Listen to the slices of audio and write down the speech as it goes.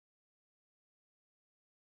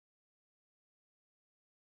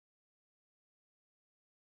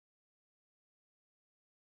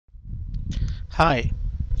Hi,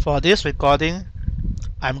 for this recording,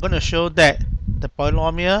 I'm going to show that the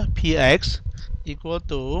polynomial px equal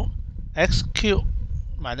to x cubed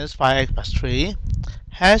minus 5x plus 3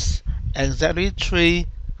 has exactly 3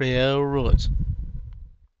 real roots.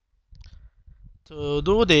 To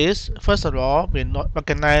do this, first of all, we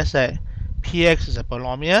recognize that px is a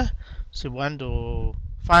polynomial, so we want to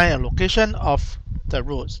find a location of the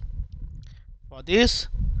roots. For this,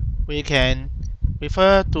 we can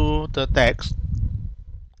refer to the text.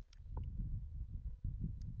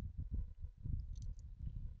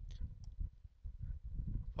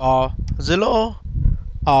 For 0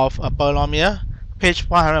 of a polynomial, page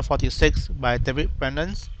 146 by David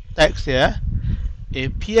Brennan's text here.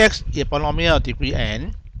 If px is a polynomial of degree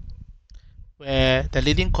n, where the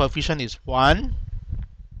leading coefficient is 1,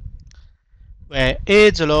 where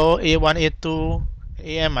a0, a1, a2,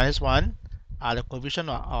 an minus 1 are the coefficient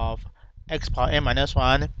of x power n minus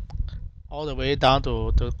 1 all the way down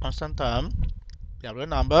to the constant term, the real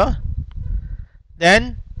number,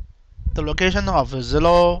 then the location of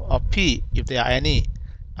 0 of p, if there are any,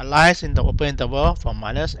 lies in the open interval from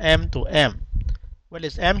minus m to m. What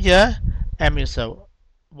is m here? M is a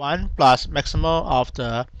 1 plus maximum of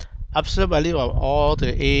the absolute value of all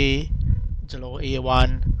the a0,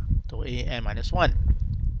 a1 to an minus 1.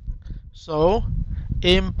 So,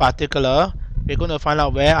 in particular, we're going to find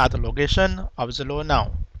out where are the location of 0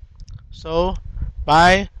 now. So,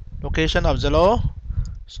 by location of 0,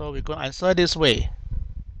 so we're going to answer this way.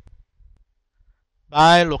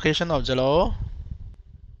 By location of 0,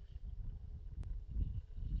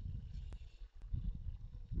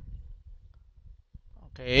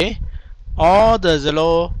 okay, all the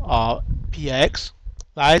 0 of px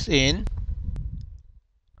lies in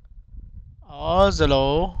all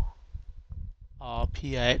 0 of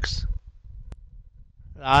px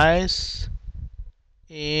lies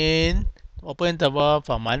in open interval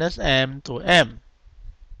from minus m to m.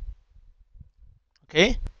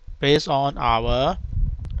 Okay, based on our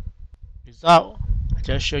result, I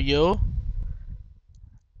just show you.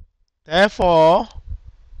 Therefore,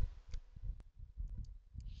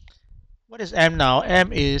 what is m now?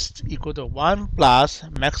 M is equal to 1 plus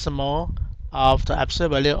maximum of the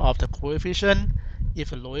absolute value of the coefficient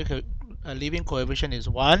if the leading coefficient is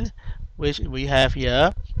 1, which we have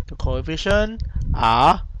here. The coefficient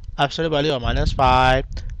are absolute value of minus 5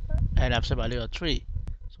 and absolute value of 3.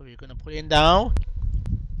 So we're going to put in down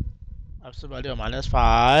absolute value of minus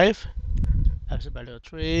 5, absolute value of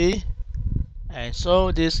 3, and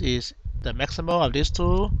so this is the maximum of these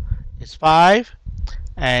two is 5,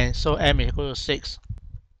 and so m is equal to 6.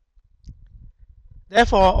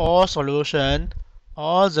 Therefore, all solution,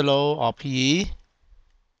 all 0 of p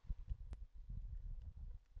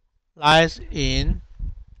lies in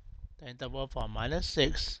the interval from minus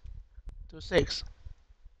 6 to 6.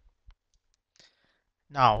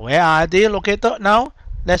 Now, where are they located now?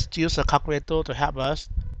 Let's use a calculator to help us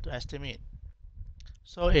to estimate.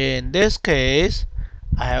 So in this case,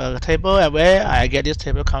 I have a table, and where I get this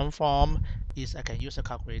table come from is I can use a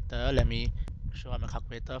calculator. Let me show my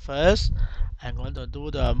calculator first. I'm going to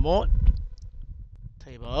do the mode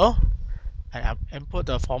table, and I input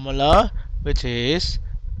the formula, which is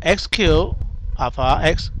x cubed alpha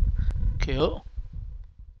x cubed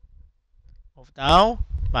move down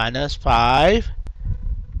minus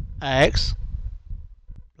 5x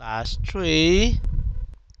plus 3.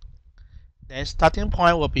 Then starting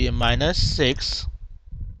point will be minus 6.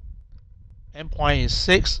 End point is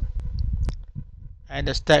 6. And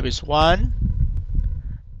the step is 1.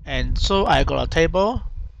 And so I got a table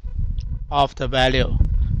of the value.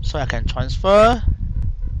 So I can transfer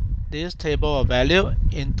this table of value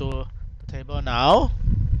into the table now.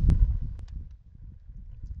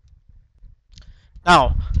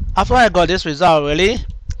 Now, after I got this result already,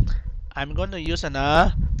 I'm going to use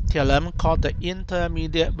another theorem called the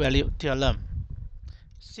intermediate value theorem.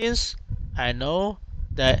 Since I know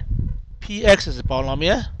that px is a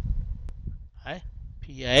polynomial, right?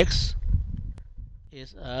 Px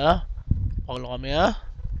is a polynomial,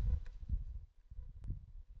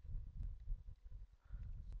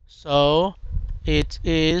 so it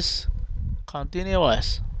is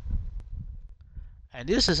continuous, and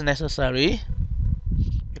this is necessary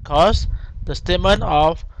because the statement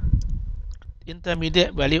of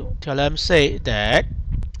intermediate value theorem say that,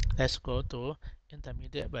 let's go to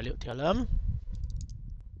intermediate value theorem.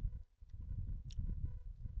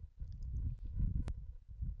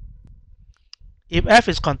 If f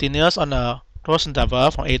is continuous on a closed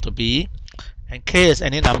interval from a to b, and k is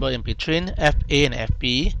any number in between fa and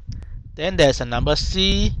fb, then there's a number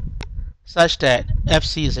c such that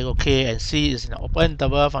fc is equal to k and c is an open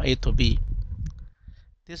interval from a to b.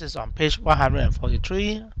 This is on page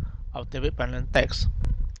 143 of David Brennan text.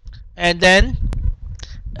 And then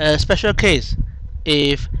a special case,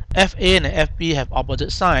 if FA and FB have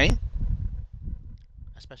opposite sign,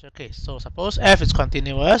 a special case. So suppose F is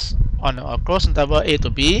continuous on a closed interval A to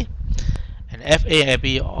B, and FA and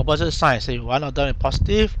FB opposite sign, say one of them is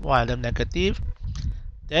positive, one of them negative,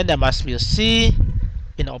 then there must be a C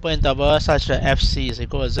in the open interval such that FC is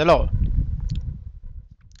equal to 0.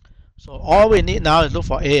 So all we need now is look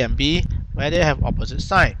for A and B where they have opposite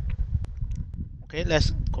sign. Okay, let's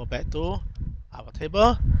go back to our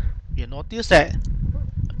table. You notice that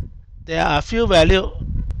there are a few values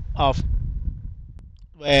of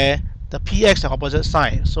where the px are opposite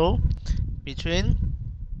sign. So between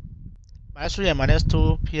 -3 and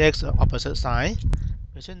 -2, px are opposite sign.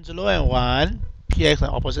 Between 0 and 1, px are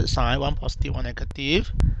opposite sign, one positive, one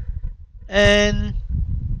negative. And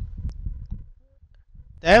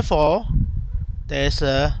therefore, there's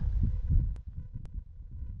a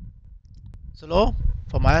 0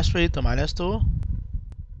 from -3 to -2,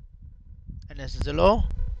 and there's 0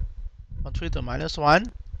 from 3 to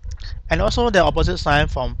 -1, and also the opposite sign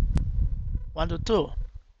from 1 to 2.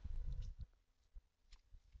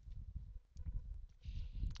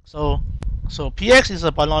 So px is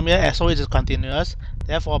a polynomial and so it is continuous.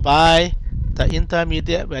 Therefore, by the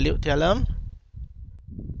intermediate value theorem,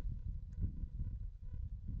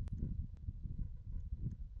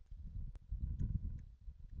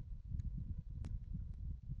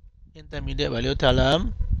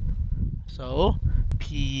 so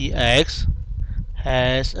px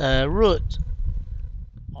has a root,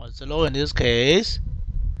 or 0 in this case,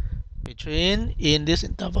 between in this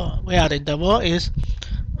interval, where the interval is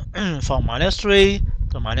from -3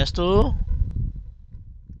 to -2,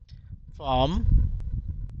 from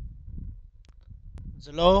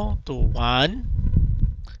 0 to 1,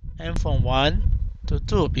 and from 1 to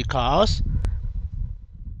 2, because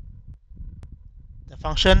the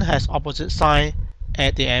function has opposite sign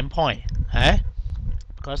at the endpoint.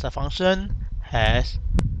 Because the function has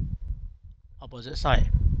opposite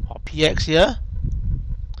sign, or px here,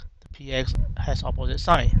 the px has opposite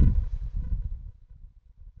sign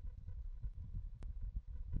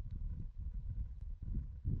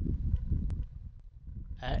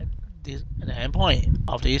at the endpoint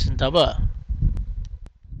of this interval.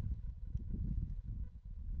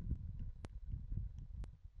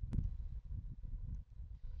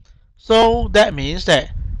 So that means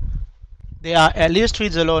that there are at least 3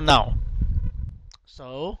 zeros now.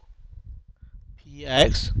 So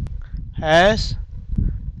px has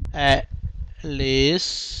at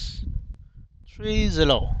least 3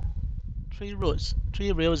 zeros, 3 roots,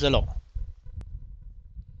 3 real zeros,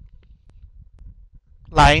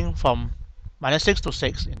 lying from -6 to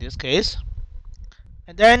 6 in this case.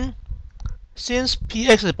 And then, since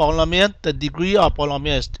px is polynomial, the degree of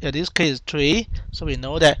polynomial is, in this case, is 3. So we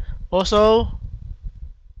know that also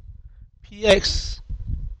px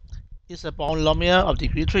is a polynomial of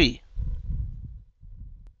degree 3.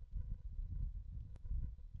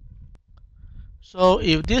 So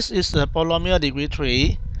if this is a polynomial degree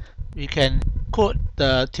 3, we can quote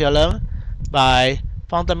the theorem by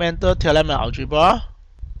fundamental theorem in algebra.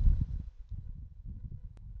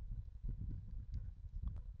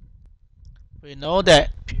 We know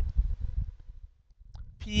that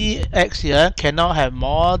px here cannot have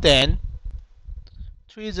more than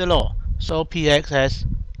 3 zeros. So px has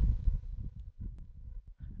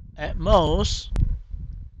at most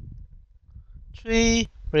 3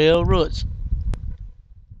 real roots.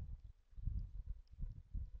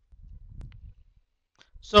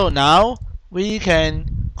 So now we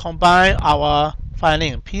can combine our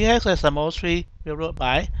finding. Px has the most 3 real roots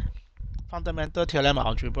by fundamental theorem of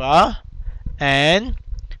algebra, and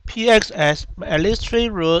px has at least 3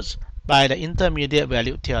 roots by the intermediate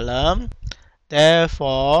value theorem.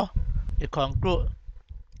 Therefore, we conclude.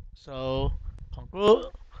 So conclude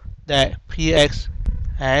that px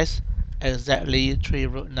has exactly 3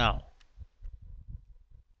 roots now.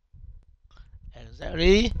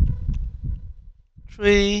 Exactly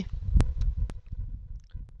 3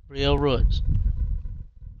 real roots.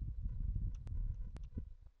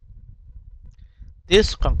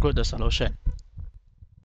 This concludes the solution.